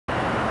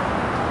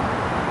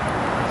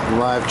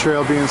Live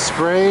trail being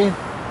sprayed.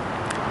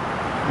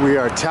 We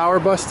are tower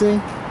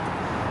busting.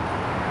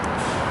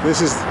 This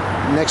is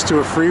next to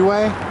a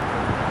freeway.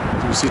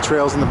 You see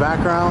trails in the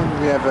background.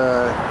 We have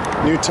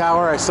a new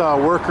tower. I saw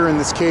a worker in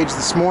this cage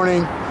this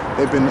morning.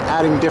 They've been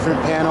adding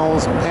different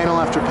panels, panel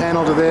after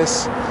panel to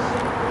this.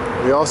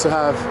 We also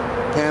have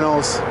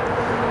panels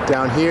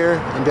down here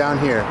and down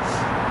here.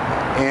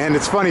 And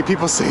it's funny,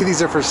 people say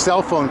these are for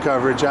cell phone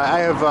coverage. I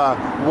have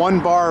 1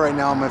 bar right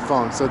now on my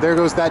phone, so there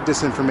goes that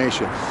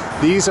disinformation.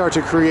 These are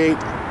to create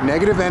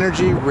negative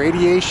energy,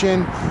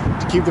 radiation,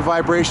 to keep the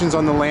vibrations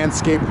on the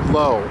landscape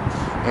low.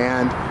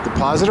 And the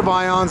positive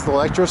ions, the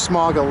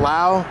electrosmog,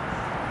 allow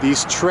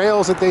these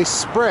trails that they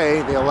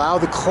spray, they allow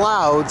the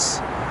clouds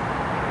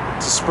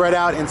to spread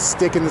out and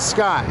stick in the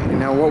sky. And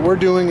now what we're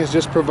doing is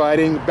just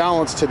providing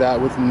balance to that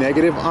with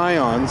negative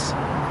ions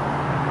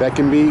that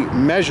can be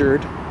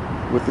measured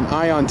with an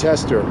ion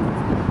tester.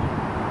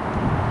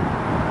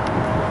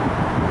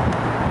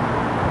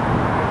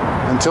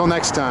 Until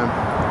next time,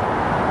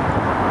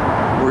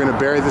 we're going to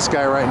bury this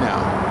guy right now.